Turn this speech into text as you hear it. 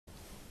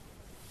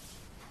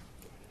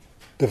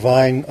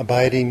divine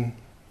abiding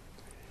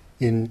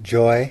in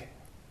joy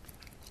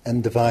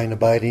and divine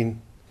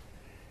abiding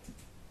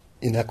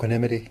in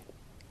equanimity.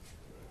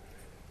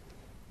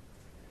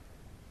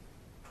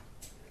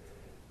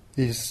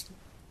 These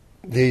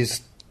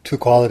two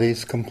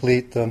qualities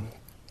complete the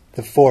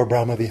four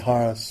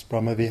Brahma-viharas,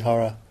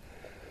 Brahma-vihara,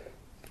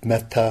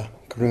 metta,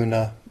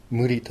 karuna,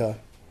 mudita,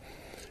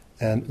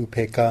 and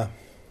upekkha.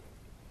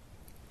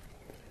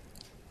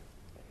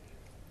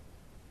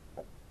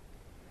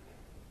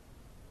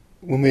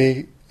 When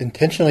we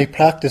intentionally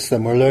practice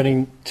them, we're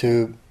learning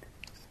to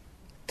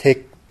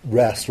take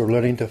rest. We're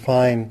learning to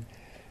find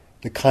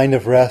the kind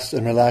of rest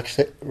and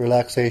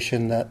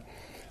relaxation that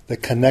the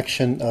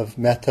connection of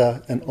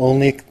metta, and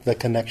only the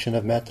connection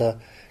of metta,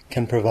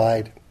 can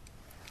provide.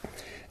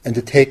 And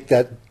to take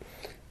that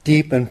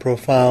deep and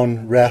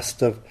profound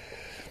rest of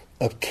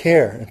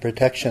care and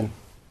protection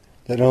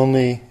that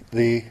only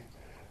the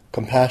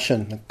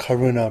compassion, the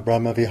karuna,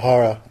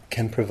 Brahma-vihara,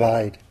 can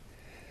provide.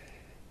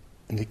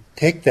 And to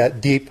take that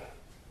deep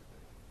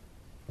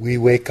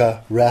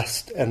viveka,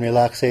 rest and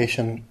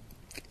relaxation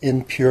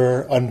in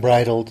pure,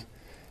 unbridled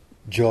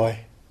joy.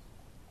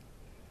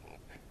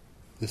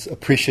 This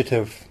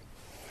appreciative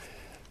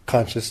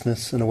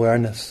consciousness and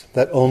awareness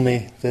that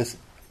only this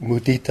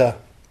mudita,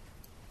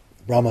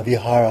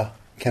 Brahma-vihara,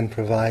 can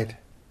provide.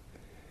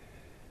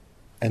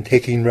 And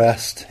taking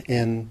rest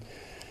in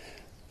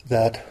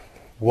that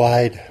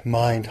wide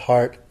mind,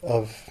 heart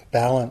of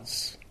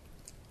balance,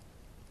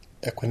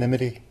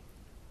 equanimity,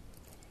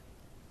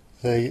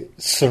 the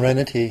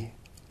serenity,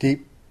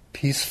 deep,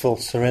 peaceful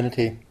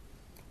serenity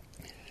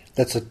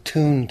that's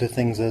attuned to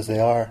things as they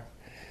are,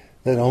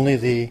 that only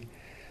the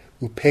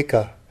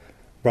upekkha,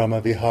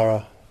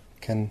 Brahma-vihara,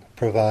 can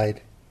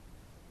provide.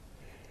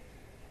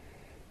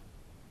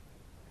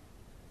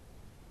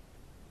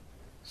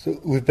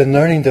 So we've been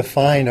learning to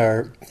find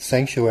our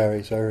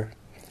sanctuaries, our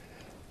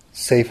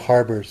safe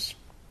harbors,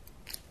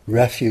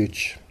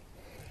 refuge.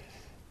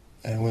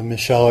 And when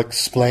Michelle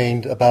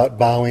explained about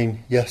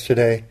bowing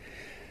yesterday,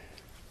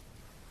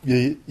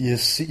 you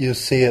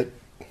see it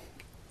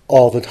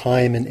all the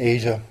time in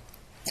Asia,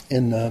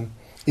 in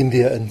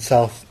India and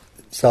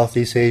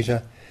Southeast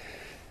Asia,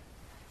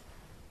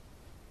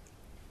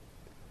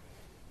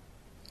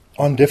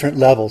 on different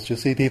levels. You'll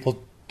see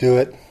people do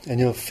it,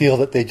 and you'll feel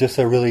that they just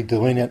are really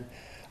doing it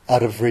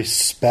out of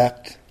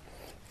respect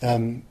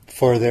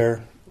for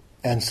their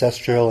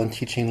ancestral and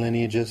teaching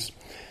lineages.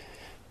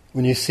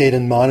 When you see it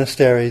in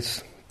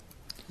monasteries,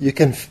 you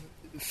can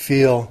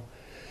feel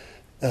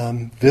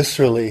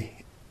viscerally,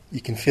 you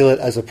can feel it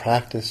as a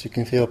practice. You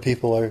can feel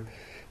people are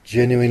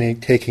genuinely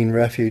taking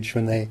refuge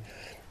when they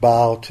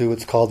bow to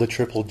what's called the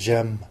triple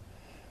gem,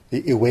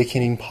 the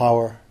awakening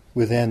power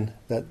within,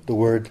 that the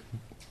word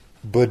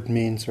Bud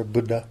means, or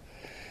Buddha.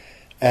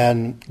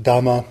 And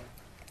Dhamma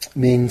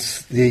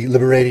means the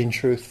liberating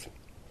truth.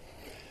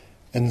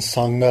 And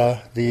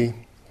Sangha, the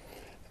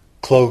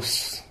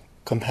close,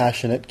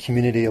 compassionate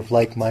community of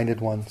like-minded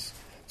ones.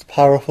 It's a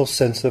powerful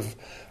sense of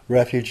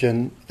refuge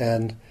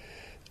and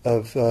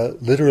of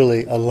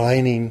literally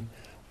aligning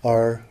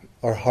our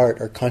heart,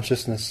 our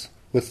consciousness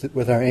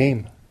with our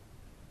aim.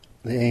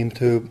 The aim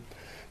to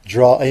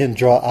draw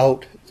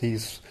out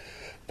these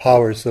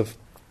powers of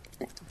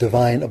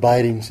divine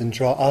abidings and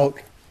draw out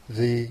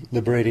the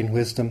liberating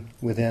wisdom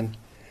within.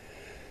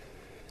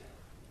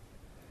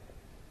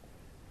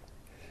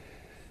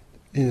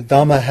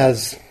 Dhamma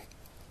has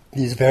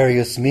these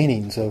various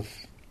meanings of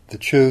the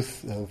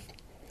truth, of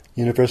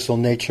universal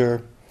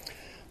nature,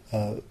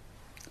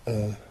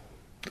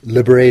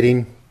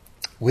 liberating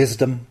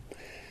wisdom.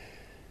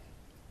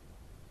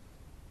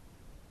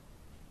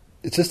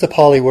 It's just a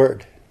Pali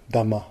word,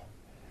 Dhamma,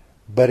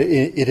 but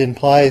it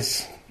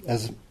implies,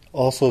 as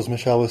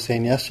Michelle was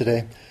saying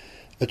yesterday,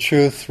 a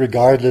truth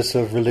regardless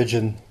of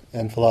religion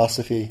and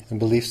philosophy and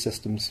belief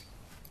systems.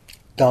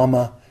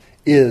 Dhamma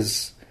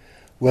is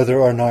whether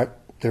or not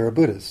there are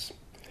Buddhas.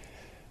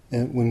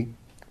 And when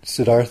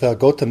Siddhartha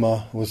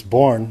Gautama was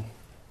born,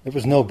 there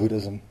was no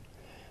Buddhism.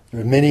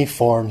 There were many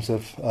forms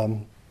of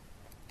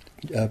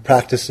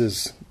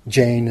practices,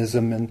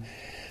 Jainism and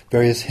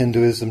various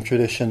Hinduism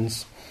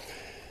traditions,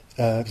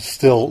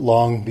 still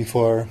long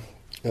before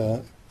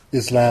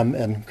Islam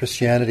and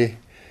Christianity.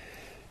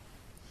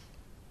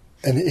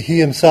 And he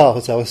himself,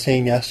 as I was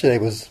saying yesterday,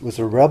 was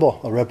a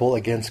rebel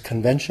against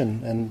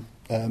convention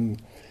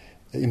and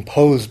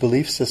imposed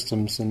belief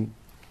systems and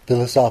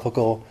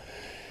philosophical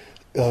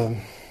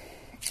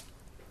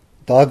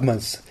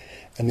dogmas.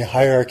 And the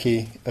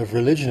hierarchy of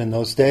religion in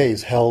those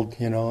days held,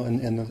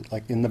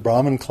 in the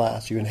Brahmin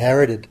class, you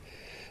inherited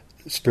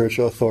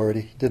spiritual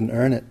authority, you didn't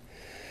earn it.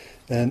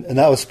 And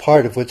that was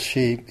part of which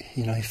he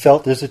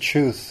felt there's a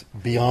truth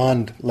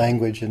beyond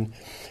language and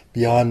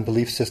beyond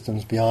belief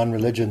systems, beyond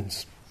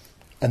religions.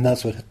 And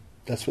that's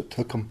what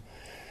took him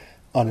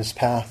on his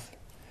path,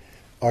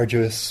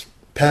 arduous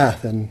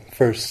path, and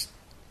first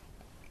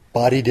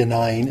body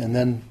denying and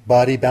then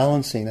body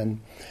balancing and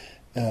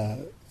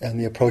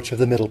the approach of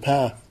the middle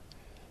path,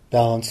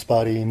 balanced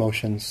body,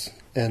 emotions,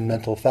 and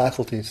mental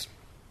faculties.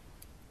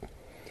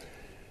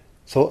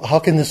 So how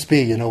can this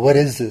be? What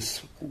is this?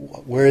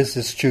 Where is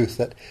this truth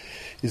that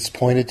is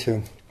pointed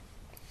to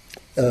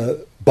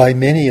by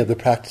many of the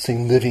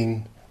practicing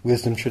living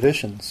wisdom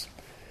traditions?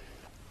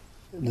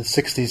 The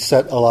 60s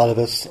set a lot of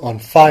us on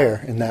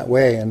fire in that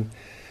way, and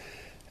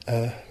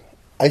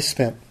I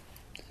spent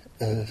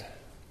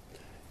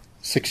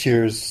 6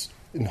 years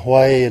in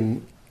Hawaii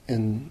and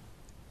on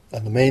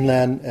the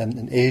mainland and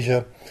in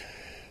Asia,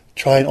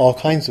 trying all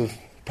kinds of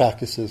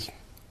practices.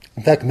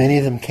 In fact, many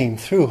of them came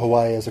through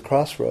Hawaii as a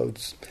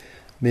crossroads.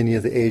 Many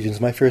of the Asians.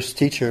 My first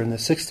teacher in the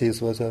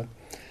 60s was a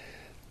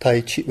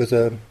Tai Chi, was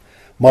a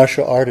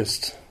martial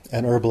artist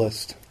and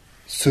herbalist,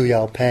 Su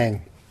Yao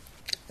Pang,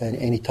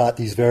 and he taught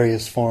these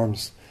various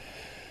forms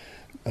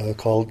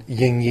called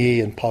Yin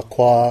Yi and Pa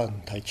Kwa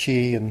and Tai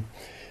Chi,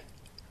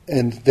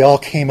 and they all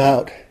came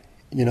out,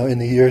 in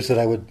the years that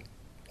I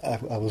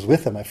was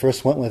with him. I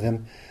first went with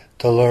him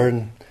to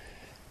learn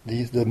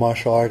the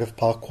martial art of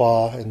Pa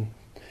Kwa and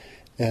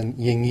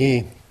Yin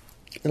Yi.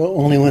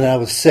 Only when I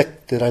was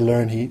sick did I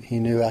learn he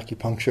knew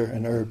acupuncture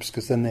and herbs,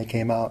 because then they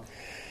came out.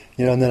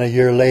 And then a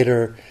year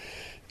later,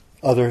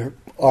 other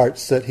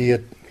arts that he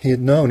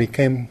had known, he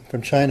came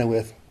from China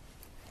with.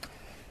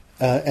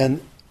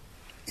 And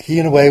he,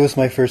 in a way, was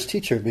my first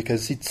teacher,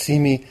 because he'd see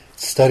me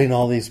studying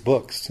all these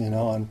books,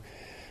 on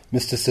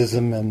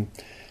mysticism and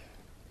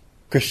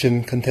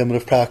Christian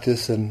contemplative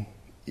practice and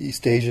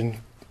East Asian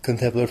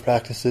contemplative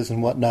practices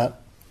and whatnot.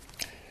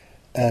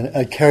 And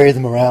I'd carry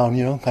them around,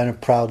 kind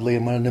of proudly,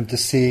 and wanted him to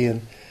see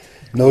and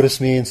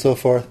notice me and so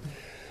forth.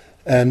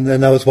 And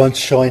then I was once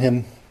showing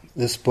him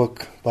this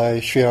book by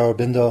Sri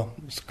Aurobindo,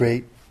 this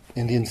great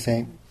Indian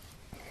saint.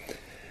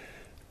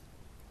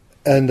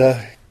 And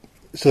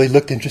so he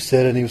looked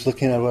interested, and he was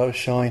looking at what I was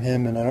showing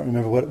him, and I don't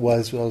remember what it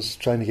was I was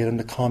trying to get him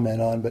to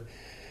comment on, but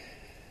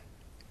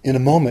in a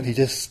moment he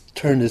just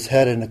turned his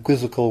head in a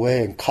quizzical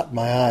way and caught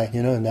my eye,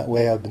 in that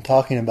way I've been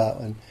talking about,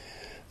 and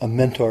a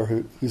mentor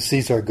who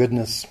sees our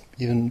goodness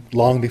even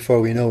long before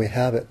we know we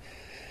have it.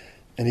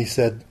 And he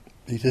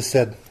just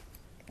said,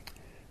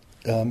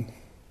 the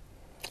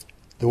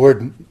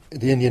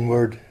Indian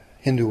word,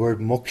 Hindu word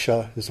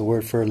moksha is a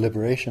word for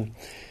liberation.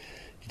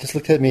 He just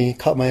looked at me,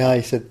 caught my eye,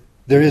 he said,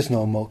 "There is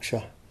no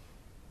moksha."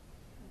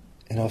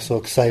 And I was so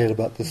excited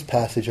about this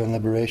passage on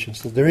liberation.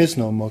 So there is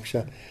no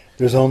moksha,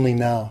 there's only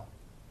now.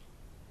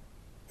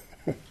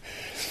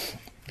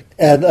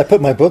 And I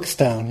put my books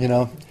down,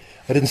 I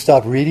didn't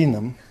stop reading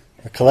them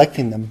or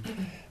collecting them,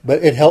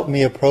 but it helped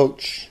me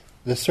approach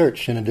the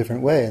search in a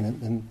different way.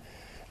 And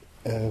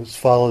it was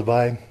followed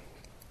by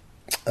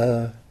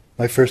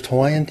my first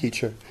Hawaiian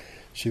teacher.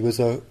 She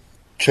was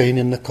trained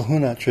in the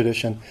Kahuna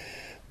tradition,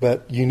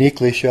 but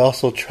uniquely she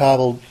also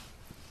traveled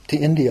to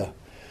India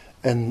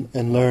and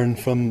learned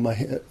from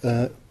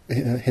a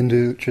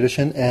Hindu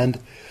tradition and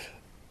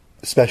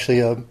especially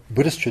a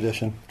Buddhist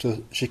tradition.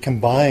 So she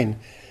combined,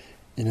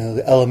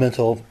 the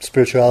elemental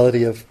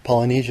spirituality of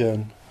Polynesia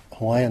and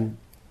Hawaiian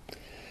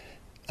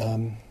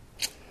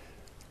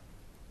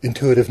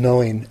intuitive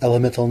knowing,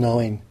 elemental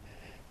knowing,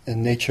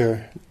 and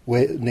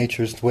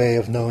nature's way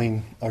of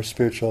knowing our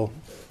spiritual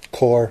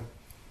core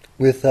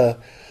with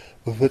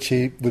what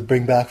she would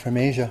bring back from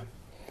Asia.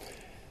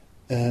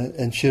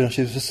 And she was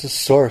just a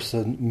source,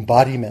 an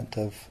embodiment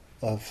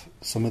of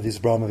some of these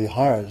Brahma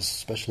Viharas,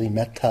 especially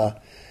metta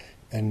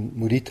and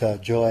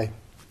mudita, joy.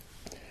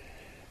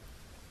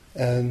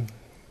 And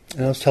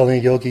I was telling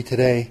a yogi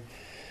today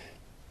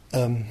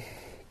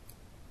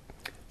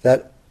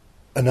that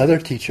another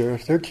teacher, a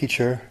third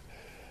teacher,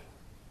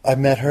 I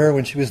met her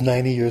when she was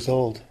 90 years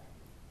old.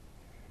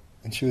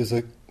 And she was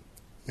a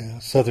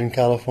Southern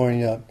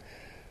California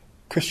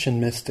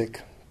Christian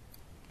mystic.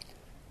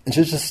 And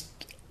she was just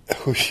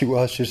who she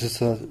was.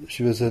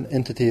 She was an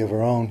entity of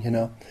her own,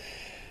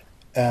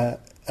 I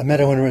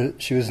met her when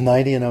she was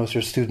 90, and I was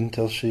her student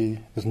till she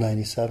was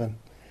 97.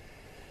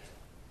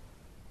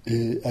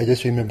 I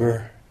just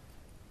remember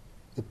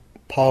the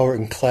power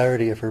and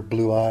clarity of her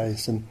blue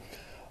eyes and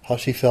how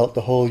she felt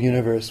the whole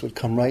universe would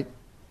come right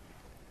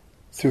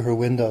through her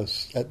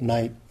windows at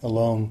night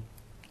alone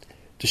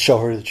to show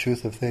her the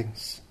truth of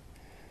things.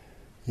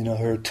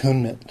 Her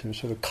attunement, her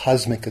sort of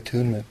cosmic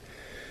attunement.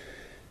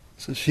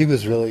 So she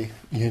was really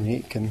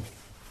unique. And,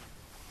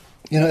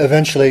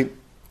 eventually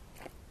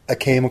I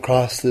came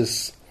across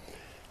this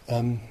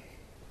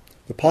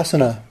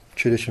Vipassana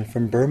tradition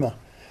from Burma.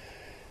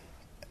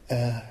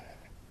 And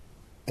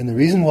the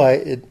reason why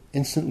it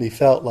instantly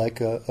felt like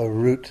a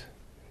root,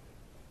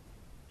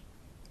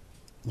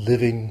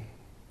 living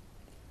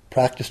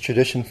practice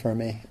tradition for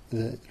me,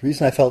 the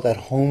reason I felt at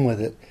home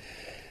with it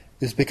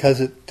is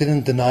because it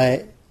didn't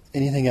deny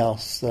anything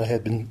else that I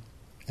had been,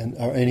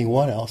 or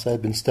anyone else I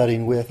had been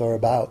studying with or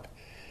about.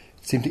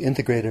 It seemed to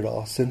integrate it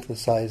all,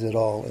 synthesize it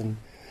all, and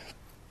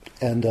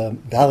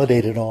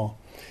validate it all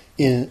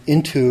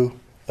into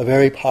a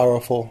very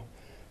powerful,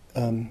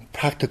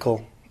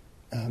 practical,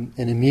 and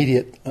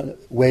immediate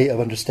way of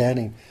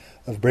understanding,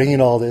 of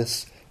bringing all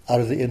this out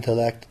of the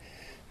intellect,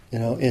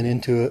 and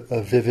into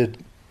a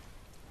vivid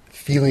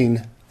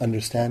feeling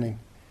understanding.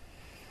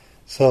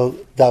 So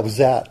that was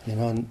that,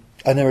 and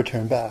I never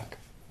turned back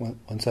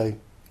once I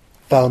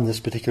found this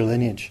particular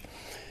lineage.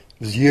 It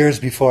was years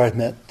before I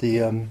met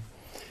the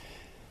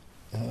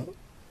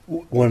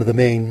one of the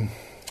main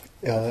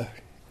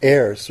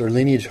heirs or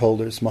lineage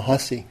holders,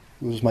 Mahasi,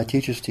 who was my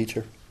teacher's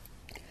teacher,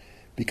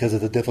 because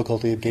of the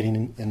difficulty of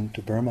getting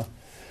into Burma.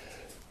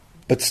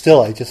 But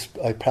still,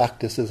 I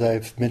practiced, as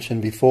I've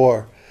mentioned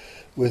before,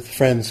 with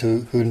friends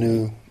who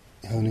knew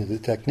the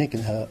technique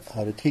and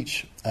how to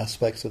teach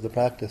aspects of the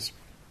practice,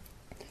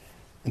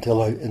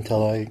 until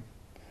I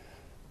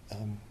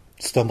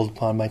stumbled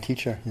upon my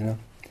teacher.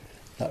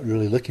 Not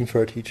really looking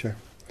for a teacher.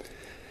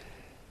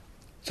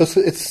 So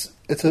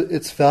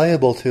it's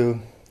valuable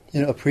to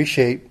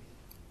appreciate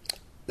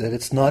that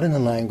it's not in the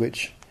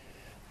language.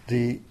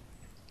 The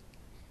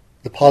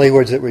Pali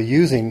words that we're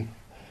using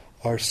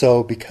are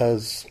so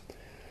because,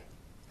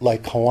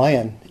 like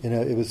Hawaiian,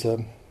 it was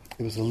a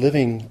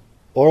living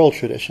oral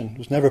tradition. It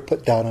was never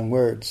put down in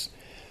words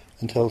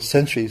until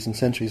centuries and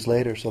centuries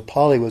later. So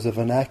Pali was a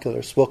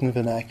vernacular, spoken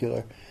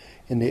vernacular,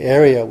 in the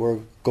area where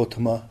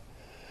Gautama,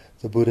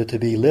 the Buddha to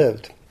be,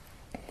 lived.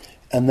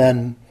 And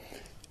then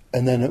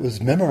it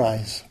was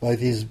memorized by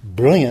these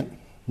brilliant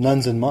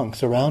nuns and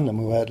monks around them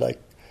who had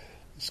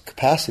this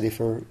capacity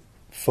for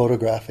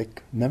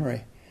photographic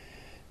memory,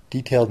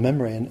 detailed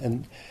memory.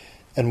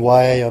 And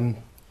why,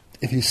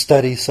 if you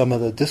study some of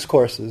the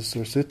discourses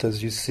or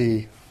suttas, you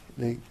see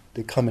they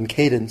come in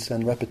cadence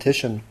and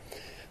repetition.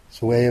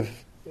 It's a way of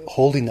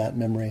holding that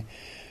memory.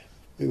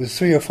 It was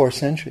 3 or 4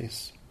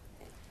 centuries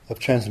of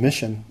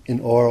transmission in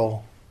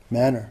oral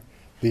manner.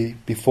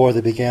 Before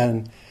they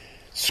began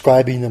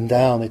scribing them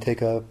down, they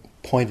take a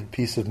pointed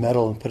piece of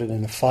metal and put it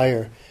in a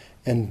fire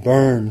and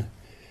burn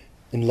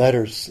in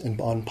letters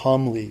on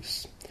palm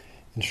leaves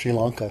in Sri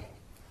Lanka.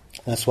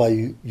 That's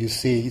why you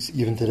see,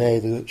 even today,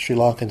 the Sri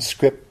Lankan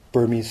script,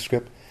 Burmese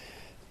script,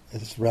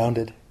 is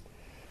rounded.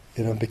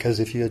 Because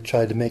if you had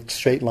tried to make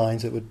straight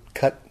lines, it would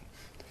cut,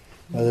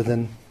 rather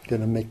than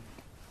make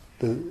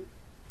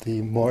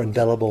the more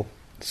indelible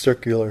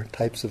circular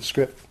types of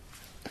script.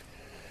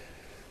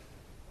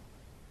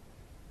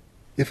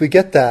 If we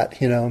get that,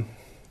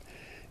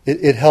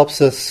 it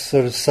helps us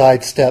sort of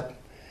sidestep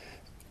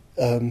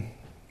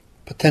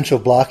potential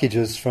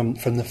blockages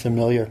from the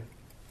familiar.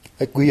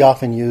 Like we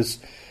often use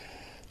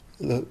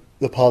the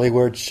Pali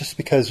words just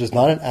because there's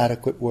not an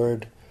adequate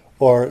word,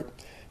 or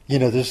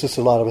there's just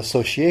a lot of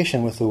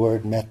association with the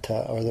word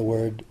metta or the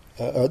word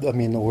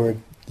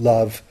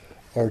love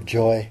or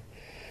joy,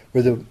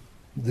 where the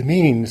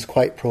meaning is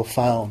quite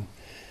profound.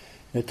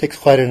 And it takes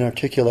quite an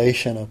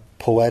articulation, a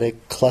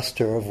poetic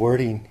cluster of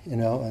wording,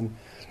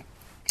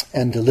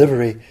 and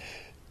delivery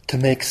to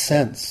make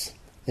sense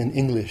in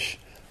English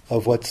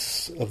of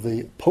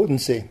the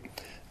potency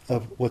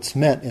of what's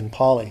meant in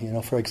Pali.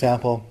 For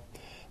example,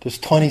 there's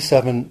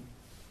 27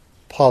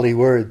 Pali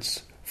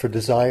words for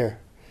desire,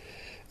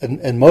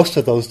 and most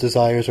of those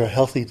desires are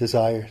healthy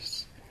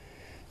desires.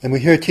 And we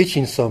hear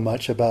teaching so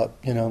much about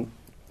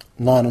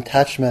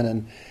non-attachment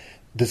and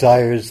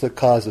desires that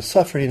cause the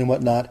suffering and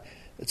whatnot.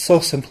 It's so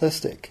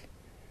simplistic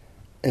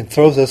and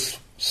throws us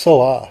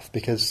so off,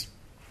 because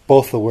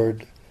both the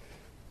word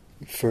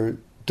for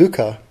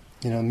dukkha,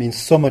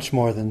 means so much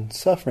more than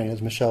suffering,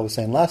 as Michelle was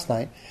saying last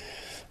night,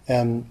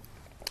 and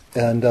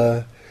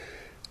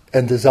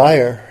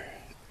desire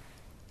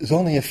is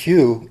only a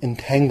few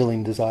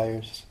entangling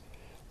desires,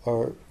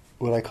 or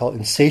what I call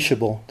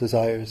insatiable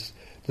desires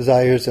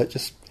that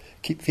just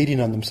keep feeding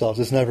on themselves.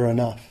 It's never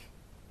enough.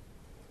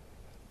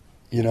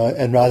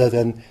 And rather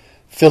than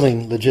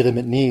filling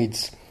legitimate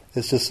needs,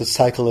 it's just a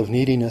cycle of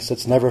neediness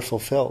that's never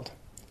fulfilled,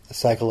 a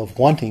cycle of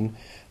wanting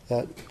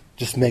that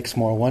just makes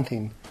more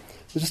wanting.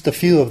 There's just a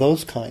few of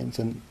those kinds,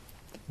 and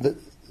the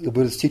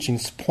Buddha's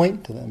teachings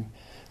point to them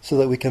so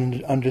that we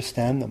can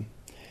understand them.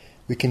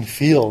 We can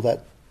feel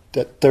that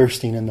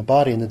thirsting in the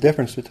body, and the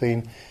difference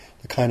between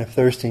the kind of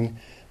thirsting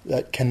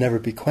that can never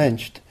be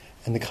quenched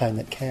and the kind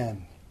that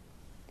can.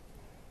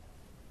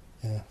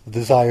 The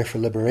desire for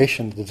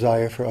liberation, the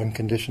desire for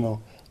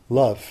unconditional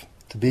love,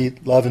 to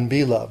love and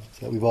be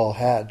loved, that we've all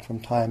had from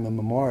time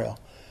immemorial,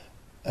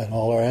 and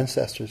all our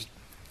ancestors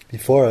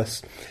before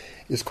us,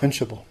 is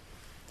quenchable.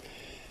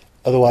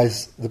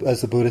 Otherwise,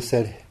 as the Buddha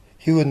said,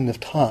 he wouldn't have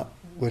taught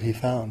what he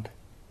found.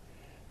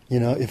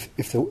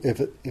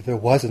 If there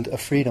wasn't a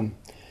freedom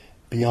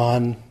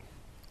beyond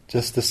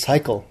just the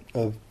cycle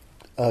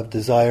of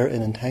desire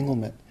and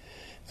entanglement,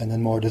 and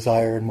then more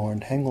desire and more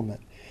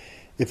entanglement,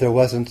 if there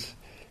wasn't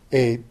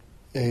a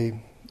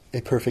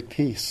perfect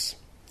peace,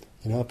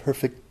 a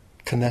perfect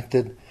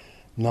connected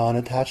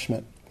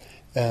non-attachment,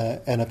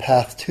 and a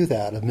path to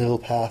that, a middle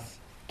path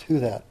to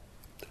that,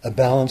 a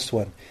balanced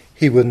one,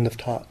 he wouldn't have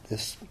taught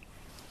this.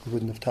 He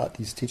wouldn't have taught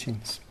these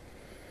teachings.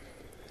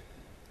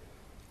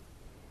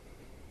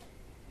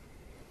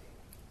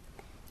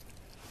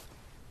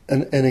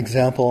 An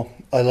example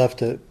I love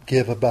to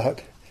give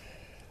about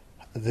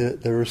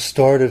the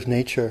restorative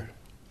nature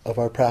of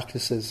our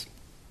practices,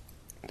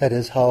 that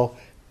is how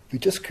we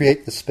just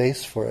create the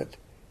space for it,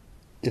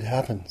 it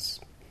happens.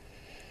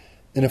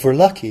 And if we're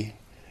lucky,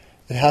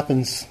 it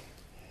happens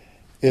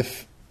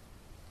if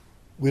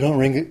we don't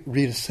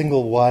read a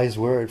single wise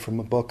word from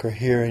a book or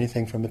hear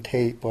anything from a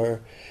tape,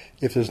 or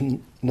if there's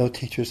no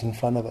teachers in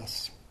front of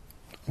us.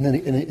 And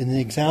then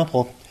the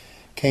example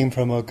came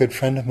from a good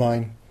friend of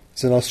mine.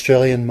 He's an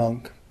Australian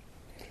monk.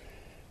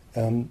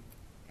 And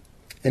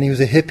he was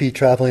a hippie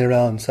traveling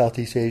around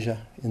Southeast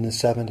Asia in the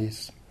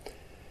 70s.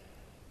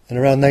 And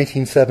around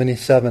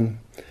 1977,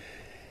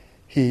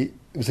 he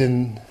was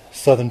in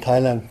southern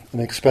Thailand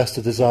and expressed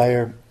a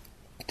desire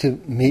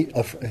to meet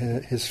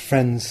his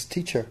friend's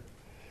teacher,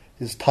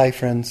 his Thai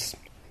friend's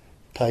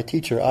Thai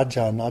teacher,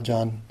 Ajahn.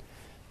 Ajahn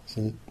is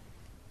a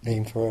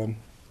name for a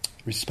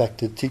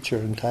respected teacher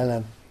in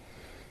Thailand.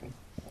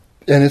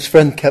 And his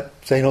friend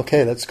kept saying,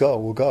 "Okay, let's go,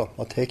 we'll go,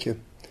 I'll take you."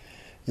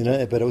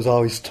 But it was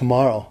always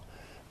tomorrow.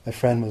 My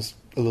friend was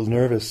a little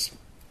nervous.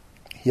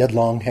 He had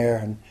long hair,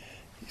 and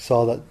he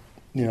saw that,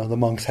 the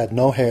monks had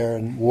no hair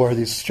and wore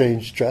these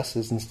strange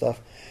dresses and stuff.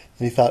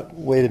 And he thought,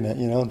 wait a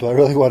minute, do I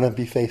really want to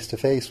be face to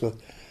face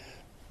with,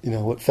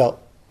 what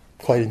felt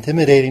quite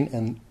intimidating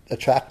and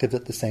attractive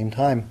at the same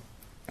time?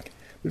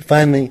 But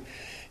finally,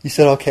 he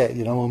said, okay,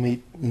 we'll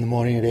meet in the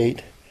morning at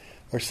 8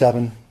 or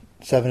 7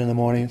 in the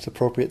morning. It's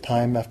appropriate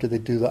time after they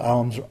do the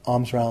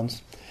alms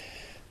rounds.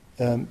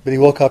 But he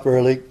woke up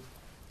early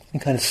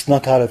and kind of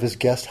snuck out of his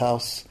guest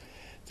house,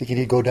 thinking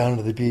he'd go down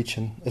to the beach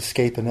and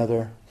escape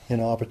another,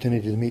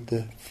 opportunity to meet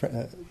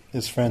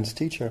his friend's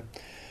teacher.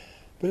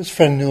 But his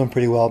friend knew him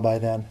pretty well by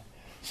then,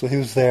 so he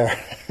was there,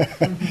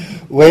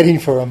 waiting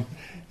for him,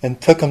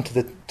 and took him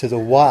to the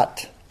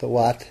Wat. The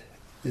Wat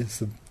is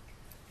the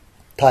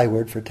Thai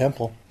word for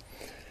temple.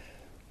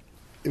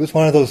 It was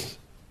one of those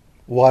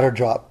water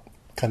drop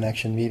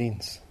connection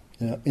meetings,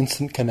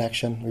 instant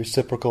connection,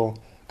 reciprocal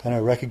kind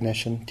of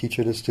recognition,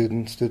 teacher to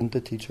student, student to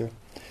teacher.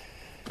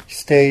 He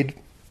stayed.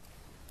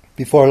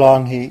 Before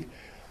long, he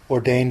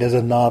ordained as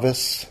a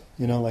novice,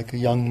 like a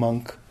young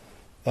monk,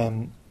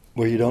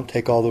 where you don't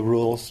take all the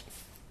rules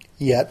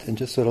yet and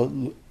just sort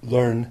of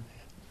learn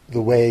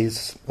the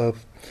ways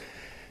of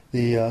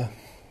the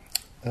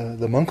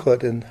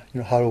monkhood, and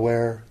how to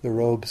wear the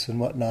robes and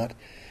whatnot,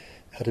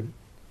 how to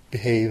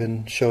behave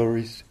and show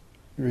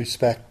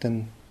respect,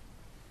 and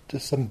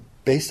just some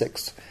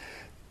basics.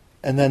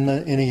 And then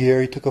in a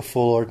year he took a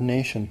full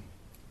ordination.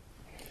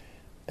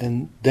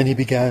 And then he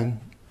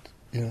began,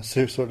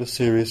 sort of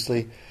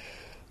seriously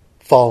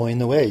following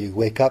the way. You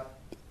wake up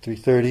at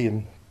 3:30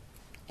 and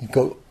you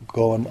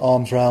go an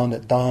alms round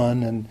at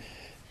dawn, and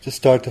just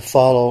start to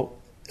follow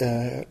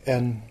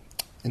and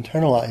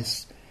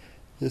internalize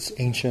this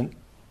ancient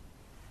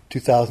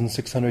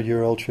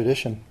 2,600-year-old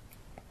tradition.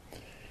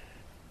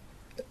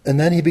 And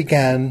then he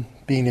began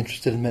being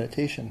interested in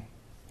meditation.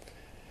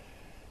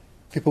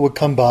 People would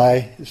come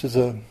by. This was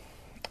a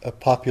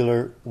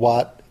popular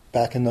Wat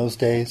back in those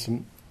days,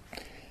 and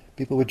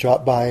people would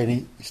drop by, and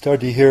he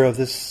started to hear of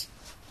this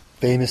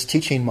famous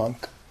teaching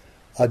monk,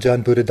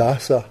 Ajahn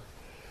Buddhadasa,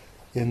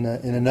 in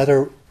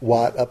another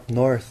Wat up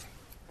north,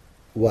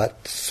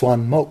 Wat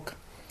Suan Mok,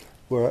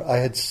 where I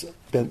had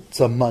spent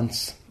some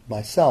months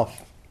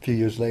myself a few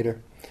years later.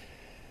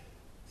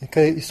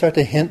 He started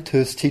to hint to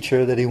his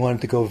teacher that he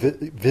wanted to go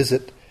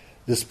visit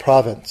this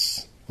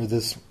province where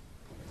this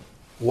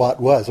Wat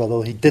was,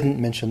 although he didn't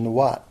mention the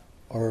Wat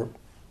or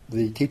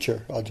the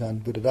teacher,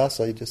 Ajahn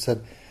Buddhadasa. He just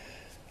said,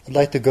 "I'd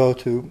like to go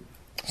to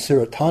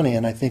Suratani,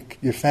 and I think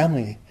you have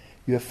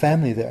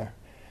family there.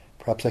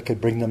 Perhaps I could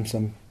bring them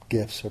some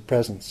gifts or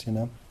presents,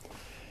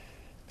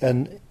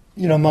 And,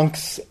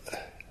 monks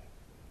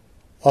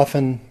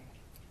often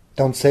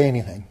don't say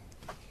anything.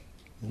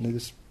 And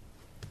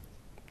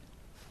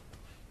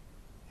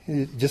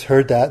he just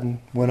heard that and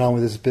went on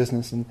with his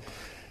business, and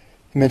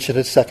he mentioned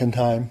it a second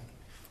time.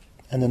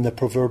 And then the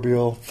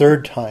proverbial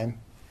third time,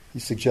 he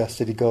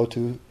suggested he go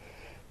to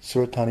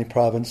Suratani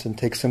province and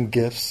take some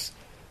gifts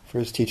for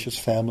his teacher's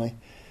family.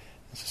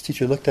 His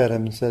teacher looked at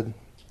him and said,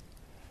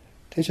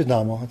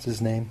 "Tejadamo," that's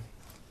his name.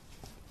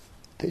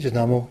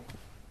 "Tejadamo,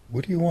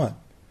 what do you want?"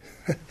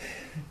 And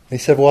he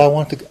said, "Well, I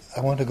want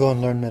to go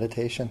and learn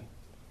meditation."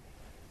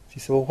 He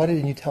said, "Well, why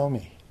didn't you tell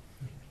me?"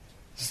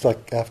 It's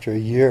like after a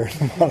year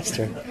in the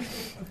monastery.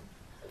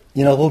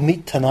 We'll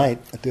meet tonight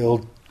at the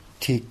old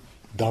teak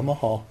Dhamma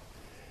hall.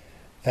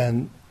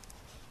 And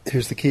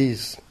here's the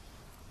keys,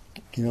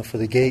 for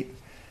the gate.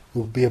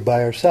 We'll be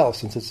by ourselves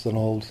since it's an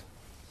old,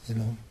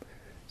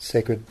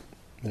 sacred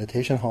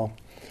meditation hall.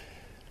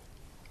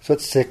 So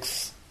at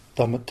 6,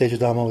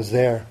 Tejadama was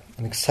there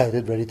and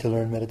excited, ready to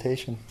learn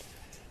meditation.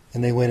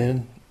 And they went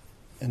in,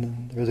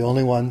 and they were the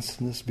only ones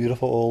in this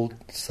beautiful old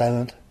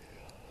silent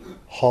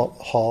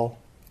hall.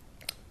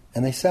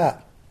 And they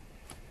sat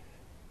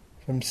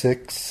from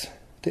 6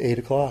 to 8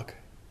 o'clock,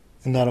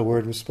 and not a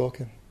word was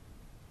spoken.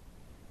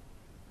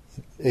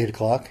 At 8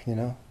 o'clock,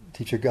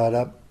 teacher got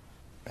up,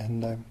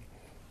 and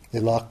they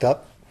locked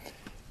up.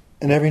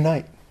 And every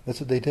night, that's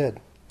what they did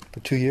for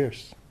 2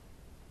 years.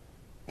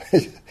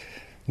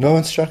 No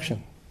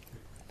instruction.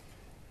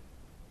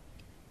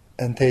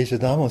 And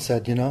Tejadama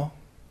said,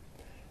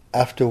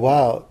 after a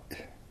while,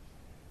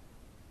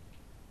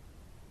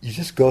 you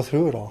just go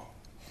through it all.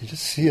 You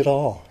just see it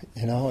all,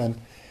 and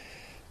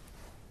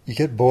you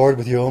get bored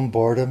with your own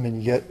boredom,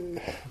 and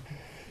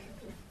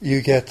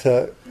you get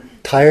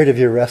tired of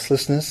your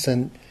restlessness,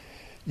 and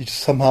you just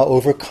somehow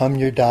overcome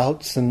your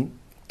doubts, and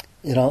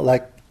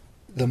like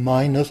the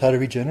mind knows how to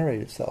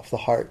regenerate itself. The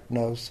heart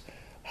knows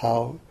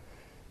how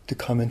to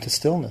come into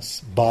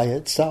stillness by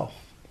itself.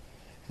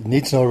 It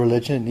needs no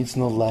religion, it needs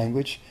no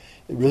language,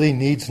 it really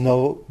needs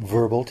no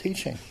verbal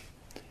teaching.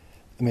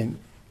 I mean,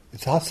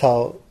 that's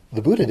how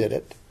the Buddha did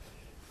it.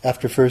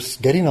 After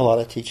first getting a lot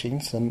of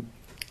teachings and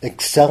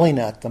excelling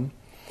at them,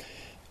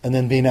 and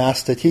then being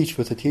asked to teach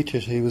with the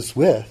teachers he was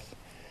with,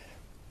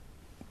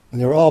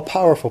 and they were all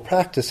powerful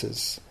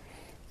practices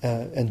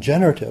and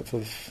generative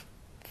of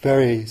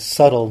very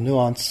subtle,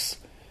 nuanced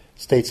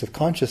states of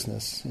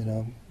consciousness.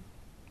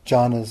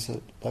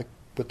 Jhanas, like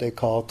what they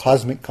call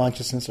cosmic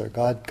consciousness or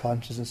God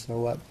consciousness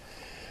or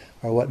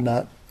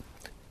whatnot.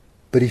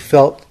 But he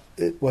felt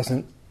it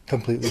wasn't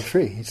completely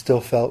free. He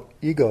still felt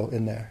ego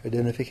in there,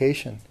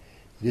 identification.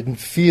 He didn't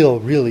feel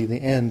really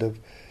the end of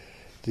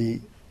the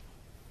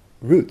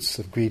roots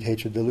of greed,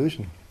 hatred,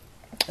 delusion.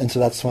 And so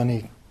that's when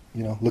he,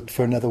 looked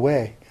for another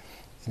way.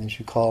 And as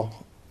you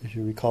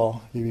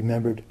recall, he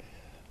remembered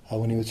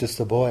when he was just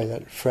a boy,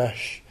 that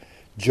fresh,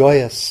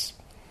 joyous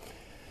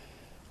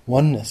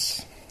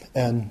oneness.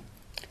 And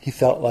he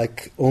felt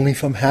like only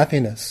from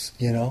happiness,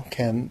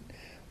 can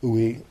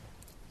we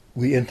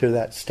enter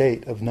that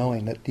state of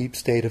knowing, that deep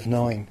state of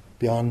knowing,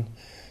 beyond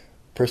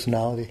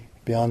personality,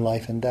 beyond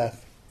life and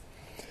death.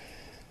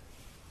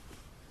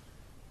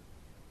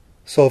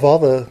 So of all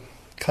the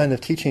kind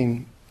of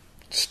teaching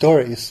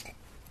stories,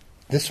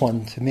 this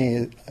one to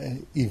me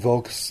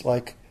evokes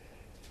like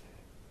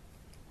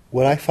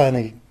what I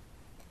finally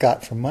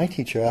got from my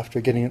teacher after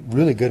getting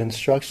really good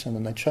instruction,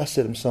 and I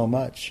trusted him so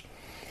much.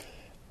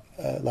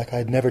 Like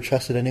I'd never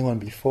trusted anyone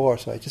before,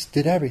 so I just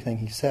did everything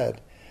he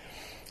said.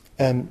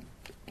 And,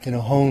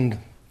 honed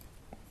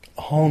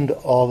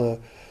all the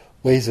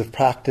ways of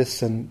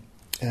practice and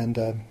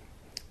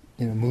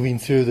moving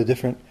through the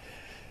different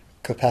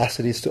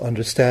capacities to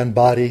understand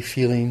body,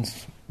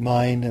 feelings,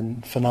 mind,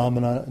 and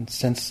phenomena, and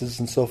senses,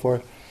 and so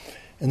forth.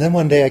 And then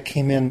one day I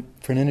came in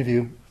for an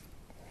interview,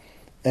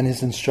 and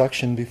his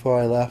instruction before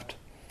I left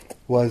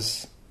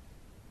was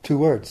 2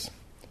 words: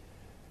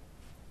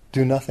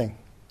 do nothing.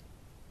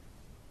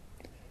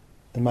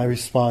 And my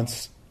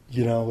response,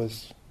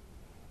 was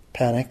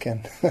panic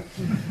and,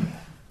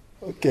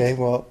 okay,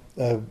 well,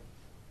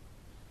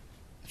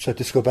 should I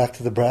just go back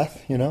to the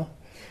breath,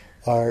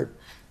 or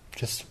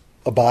just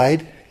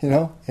abide,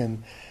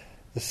 in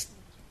this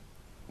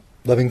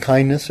loving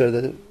kindness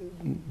or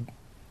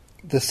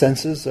the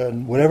senses, or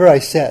whatever I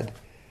said.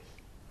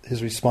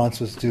 His response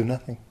was do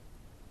nothing.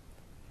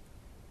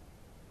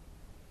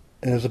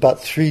 And it was about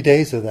 3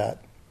 days of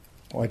that.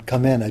 When I'd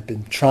come in, I'd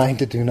been trying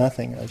to do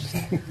nothing. I was just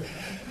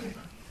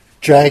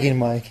dragging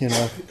my,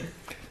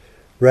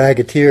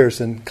 rag of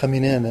tears and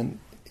coming in, and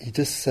he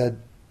just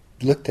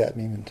looked at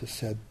me and just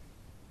said,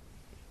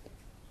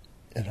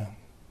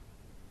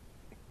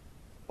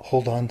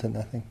 hold on to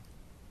nothing.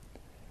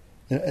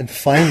 And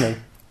finally,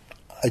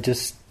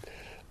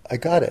 I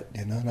got it,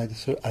 and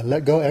I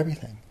let go of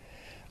everything.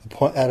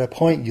 At a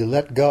point, you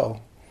let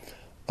go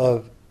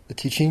of the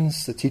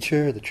teachings, the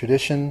teacher, the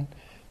tradition.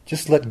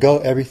 Just let go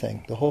of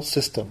everything, the whole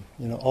system,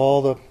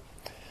 all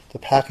the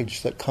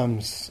package that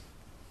comes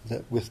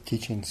with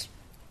teachings.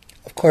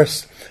 Of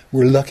course,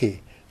 we're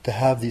lucky to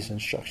have these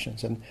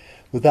instructions, and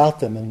without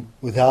them, and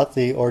without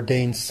the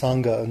ordained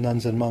sangha of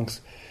nuns and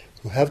monks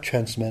who have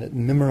transmitted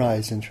and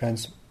memorized and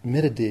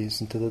transmitted these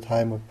into the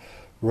time of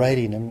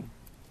writing, and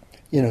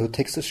who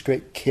take such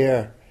great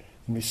care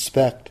and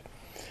respect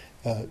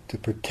to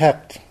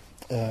protect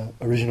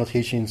original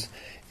teachings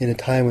in a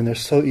time when they're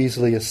so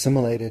easily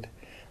assimilated,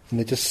 and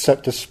they just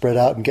start to spread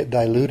out and get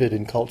diluted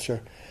in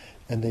culture,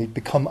 and they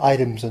become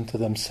items unto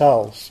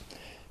themselves.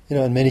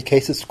 In many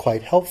cases,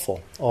 quite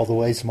helpful. All the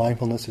ways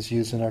mindfulness is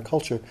used in our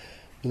culture,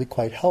 really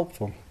quite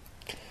helpful.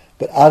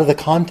 But out of the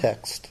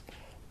context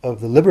of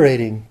the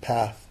liberating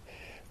path,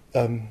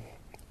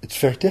 it's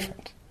very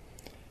different.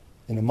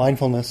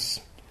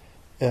 Mindfulness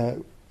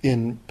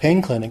in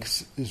pain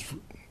clinics is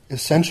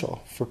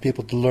essential for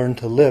people to learn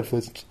to live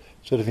with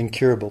sort of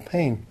incurable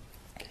pain.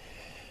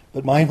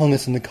 But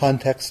mindfulness in the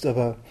context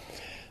of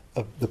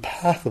the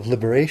path of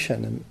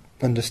liberation and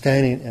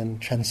understanding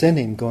and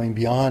transcending, going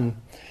beyond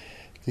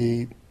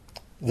the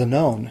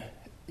known,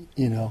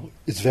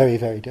 is very,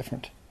 very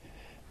different.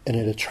 And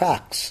it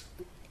attracts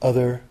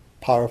other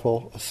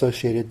powerful,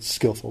 associated,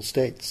 skillful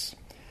states,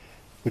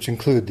 which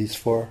include these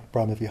 4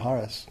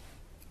 Brahmaviharas.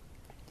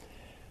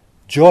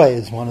 Joy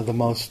is one of the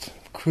most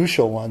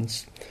crucial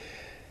ones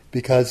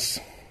because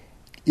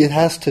it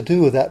has to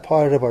do with that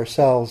part of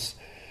ourselves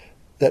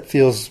that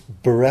feels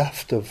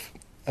bereft of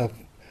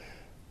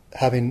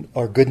having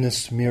our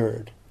goodness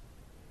mirrored.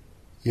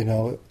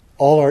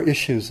 All our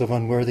issues of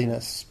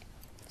unworthiness,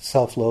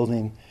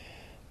 self-loathing,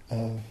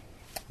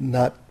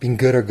 not being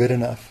good or good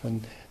enough,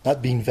 and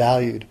not being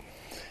valued,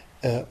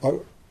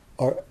 are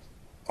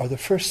the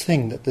first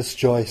thing that this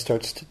joy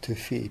starts to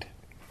feed.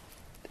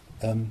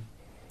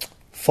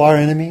 far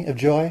enemy of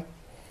joy,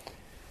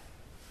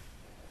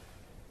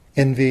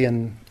 envy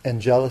and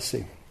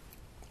jealousy.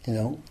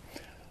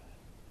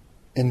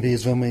 Envy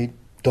is when we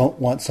don't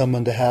want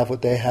someone to have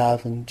what they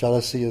have, and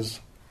jealousy is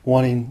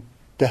wanting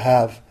to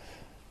have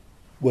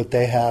what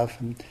they have.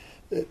 And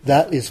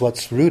that is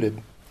what's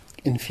rooted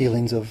in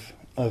feelings of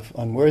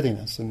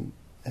unworthiness and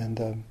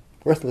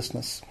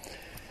worthlessness.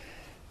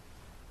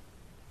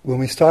 When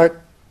we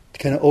start to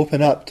kind of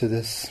open up to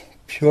this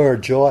pure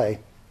joy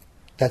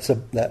that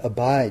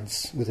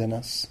abides within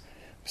us,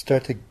 we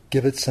start to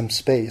give it some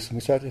space, and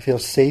we start to feel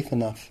safe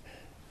enough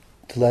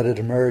to let it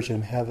emerge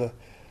and have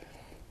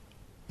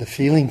the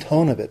feeling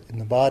tone of it in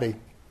the body.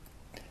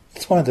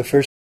 It's one of the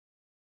first.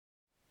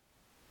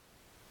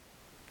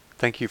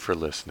 Thank you for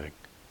listening.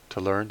 To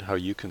learn how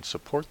you can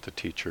support the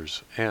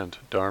teachers and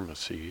Dharma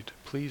Seed,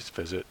 please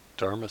visit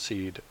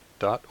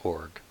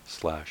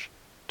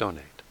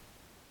dharmaseed.org/donate.